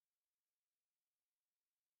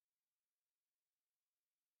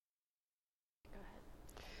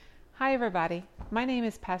Hi everybody, my name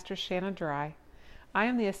is Pastor Shanna Dry. I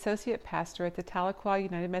am the Associate Pastor at the Tahlequah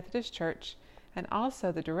United Methodist Church and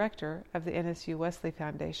also the Director of the NSU Wesley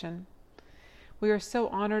Foundation. We are so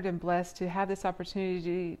honored and blessed to have this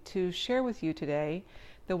opportunity to share with you today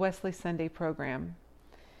the Wesley Sunday program.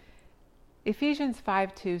 Ephesians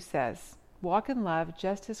 5:2 says, "Walk in love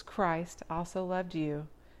just as Christ also loved you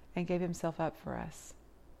and gave himself up for us."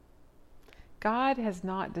 God has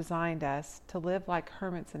not designed us to live like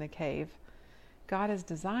hermits in a cave. God has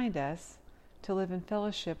designed us to live in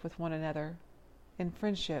fellowship with one another, in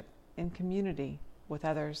friendship, in community with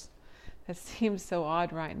others. That seems so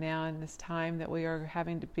odd right now in this time that we are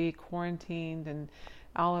having to be quarantined and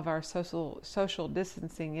all of our social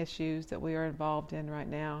distancing issues that we are involved in right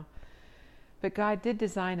now. But God did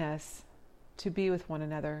design us to be with one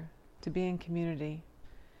another, to be in community.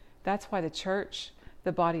 That's why the church,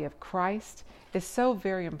 the body of Christ, is so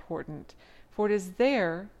very important, for it is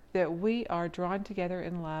there that we are drawn together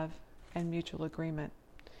in love and mutual agreement.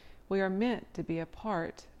 We are meant to be a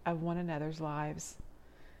part of one another's lives.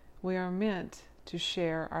 We are meant to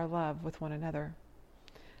share our love with one another.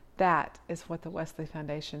 That is what the Wesley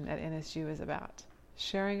Foundation at NSU is about,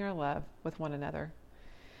 sharing our love with one another.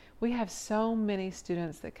 We have so many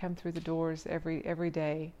students that come through the doors every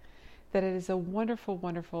day that it is a wonderful,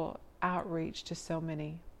 wonderful outreach to so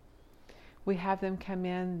many. We have them come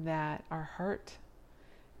in that are hurt,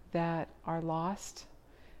 that are lost,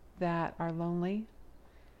 that are lonely.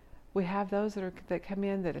 We have those that come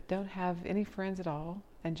in that don't have any friends at all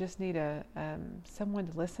and just need someone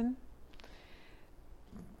to listen.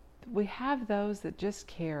 We have those that just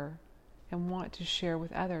care and want to share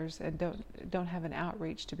with others and don't have an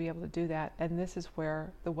outreach to be able to do that. And this is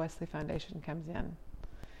where the Wesley Foundation comes in.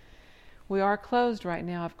 We are closed right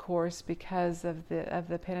now, of course, because of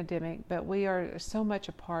the pandemic, but we are so much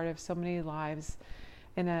a part of so many lives.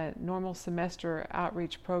 In a normal semester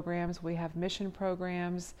outreach programs, we have mission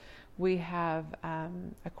programs. We have,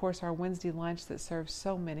 of course, our Wednesday lunch that serves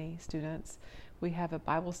so many students. We have a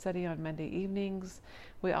Bible study on Monday evenings.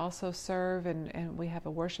 We also serve and we have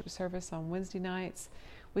a worship service on Wednesday nights.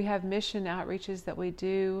 We have mission outreaches that we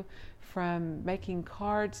do, from making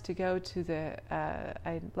cards to go to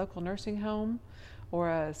a local nursing home or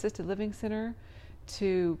a assisted living center,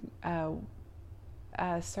 to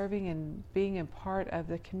serving and being a part of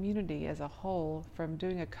the community as a whole, from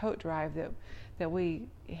doing a coat drive that we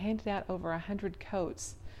handed out over 100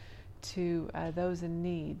 coats to those in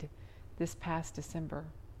need this past December.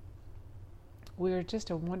 We are just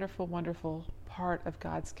a wonderful, wonderful part of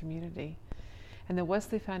God's community. And the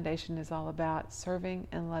Wesley Foundation is all about serving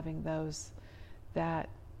and loving those that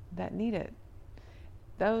need it.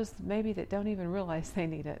 Those maybe that don't even realize they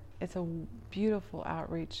need it. It's a beautiful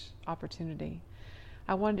outreach opportunity.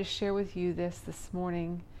 I wanted to share with you this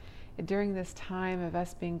morning. During this time of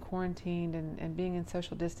us being quarantined and being in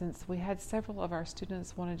social distance, we had several of our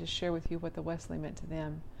students wanted to share with you what the Wesley meant to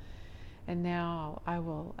them. And now I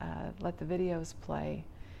will let the videos play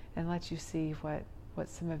and let you see what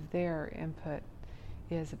some of their input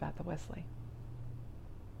is about the Wesley.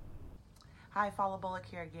 Hi, Paula Bullock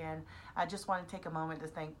here again. I just want to take a moment to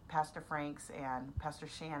thank Pastor Franks and Pastor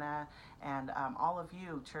Shanna and all of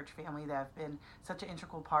you, church family, that have been such an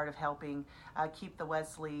integral part of helping keep the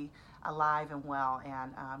Wesley alive and well.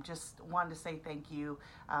 And just wanted to say thank you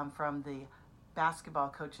from the basketball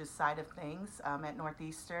coaches side of things at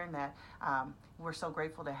Northeastern, that we're so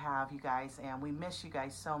grateful to have you guys, and we miss you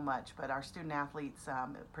guys so much. But our student athletes,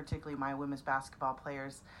 particularly my women's basketball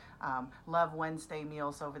players, love Wednesday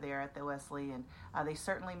meals over there at the Wesley, and they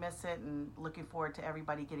certainly miss it, and looking forward to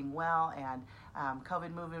everybody getting well and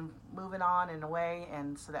COVID moving on and away,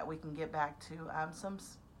 and so that we can get back to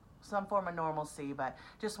some form of normalcy. But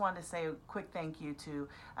just wanted to say a quick thank you to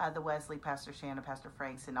the Wesley, Pastor Shanna, Pastor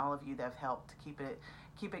Franks, and all of you that have helped to keep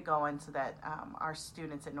it going, so that our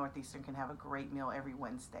students at Northeastern can have a great meal every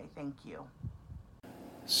Wednesday. Thank you.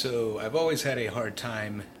 So I've always had a hard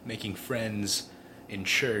time making friends in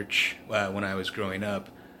church when I was growing up.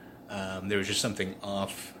 There was just something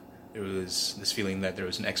off. There was this feeling that there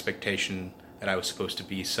was an expectation that I was supposed to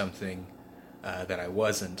be something that I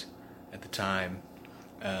wasn't at the time.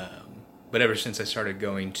 But ever since I started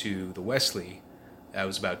going to the Wesley, that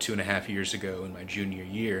was about 2.5 years ago in my junior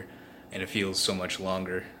year, and it feels so much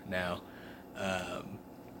longer now.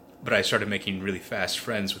 But I started making really fast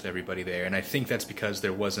friends with everybody there, and I think that's because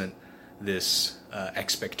there wasn't this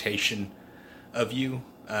expectation of you.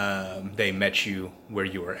 They met you where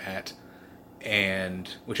you were at, and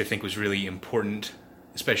which I think was really important,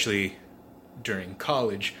 especially during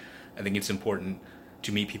college. I think it's important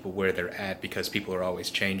to meet people where they're at, because people are always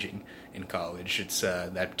changing in college. It's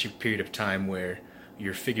that period of time where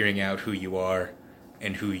you're figuring out who you are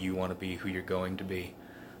and who you want to be, who you're going to be.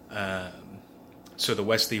 So the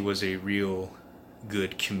Wesley was a real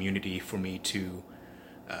good community for me to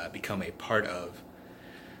become a part of,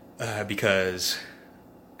 because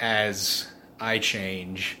as I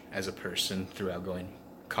change as a person throughout going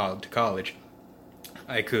to college,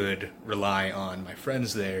 I could rely on my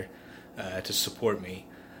friends there to support me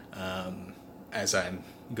as I'm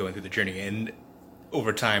going through the journey. And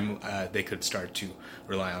over time, they could start to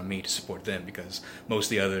rely on me to support them, because most of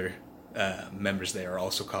the other members there are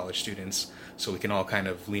also college students, so we can all kind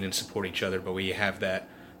of lean and support each other, but we have that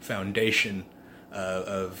foundation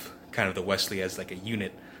of kind of the Wesley as like a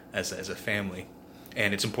unit, as a family.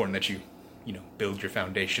 And it's important that you build your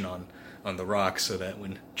foundation on the rock, so that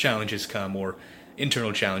when challenges come, or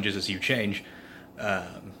internal challenges as you change,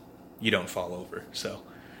 you don't fall over. So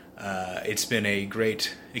it's been a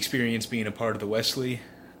great experience being a part of the Wesley,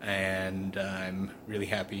 and I'm really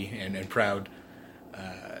happy and proud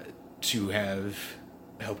to have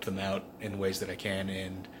helped them out in ways that I can,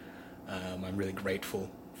 and I'm really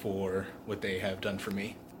grateful for what they have done for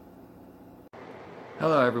me.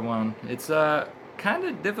 Hello everyone. It's kind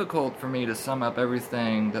of difficult for me to sum up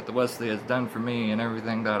everything that the Wesley has done for me and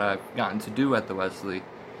everything that I've gotten to do at the Wesley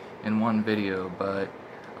in one video, but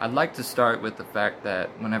I'd like to start with the fact that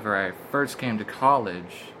whenever I first came to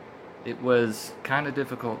college, it was kind of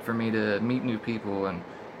difficult for me to meet new people and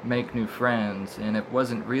make new friends, and it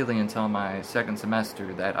wasn't really until my second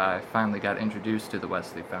semester that I finally got introduced to the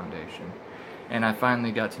Wesley Foundation. And I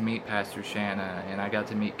finally got to meet Pastor Shanna, and I got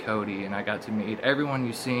to meet Cody, and I got to meet everyone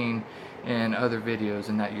you've seen in other videos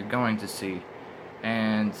and that you're going to see.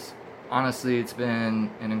 And honestly, it's been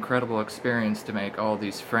an incredible experience to make all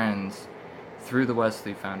these friends through the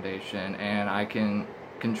Wesley Foundation, and I can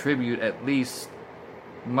contribute at least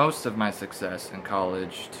most of my success in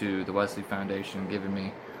college to the Wesley Foundation giving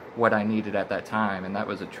me what I needed at that time, and that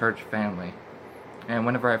was a church family. And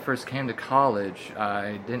whenever I first came to college,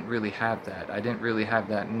 I didn't really have that. I didn't really have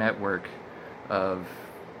that network of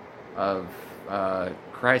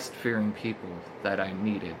Christ-fearing people that I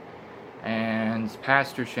needed. And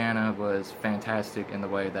Pastor Shanna was fantastic in the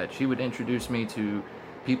way that she would introduce me to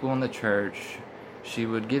people in the church. She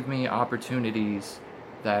would give me opportunities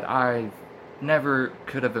that I never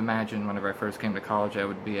could have imagined whenever I first came to college I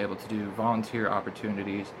would be able to do. Volunteer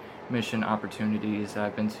opportunities, mission opportunities.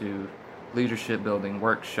 I've been to leadership building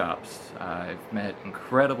workshops. I've met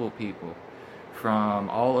incredible people from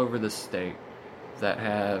all over the state that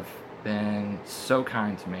have been so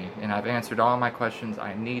kind to me, and I've answered all my questions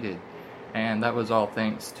I needed, and that was all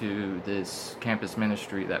thanks to this campus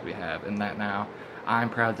ministry that we have, and that now I'm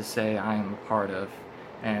proud to say I am a part of,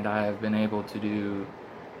 and I have been able to do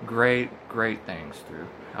great things through.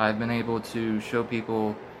 I've been able to show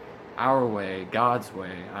people our way, God's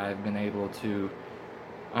way. I've been able to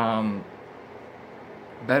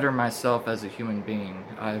better myself as a human being.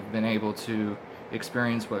 I've been able to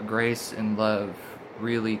experience what grace and love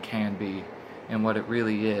really can be and what it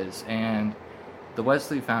really is. And the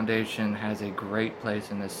Wesley Foundation has a great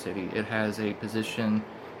place in this city. It has a position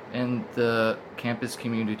in the campus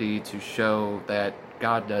community to show that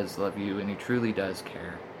God does love you and He truly does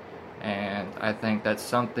care. And I think that's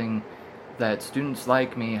something that students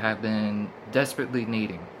like me have been desperately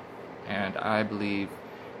needing. And I believe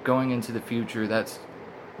going into the future, that's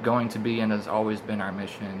going to be and has always been our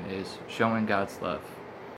mission, is showing God's love.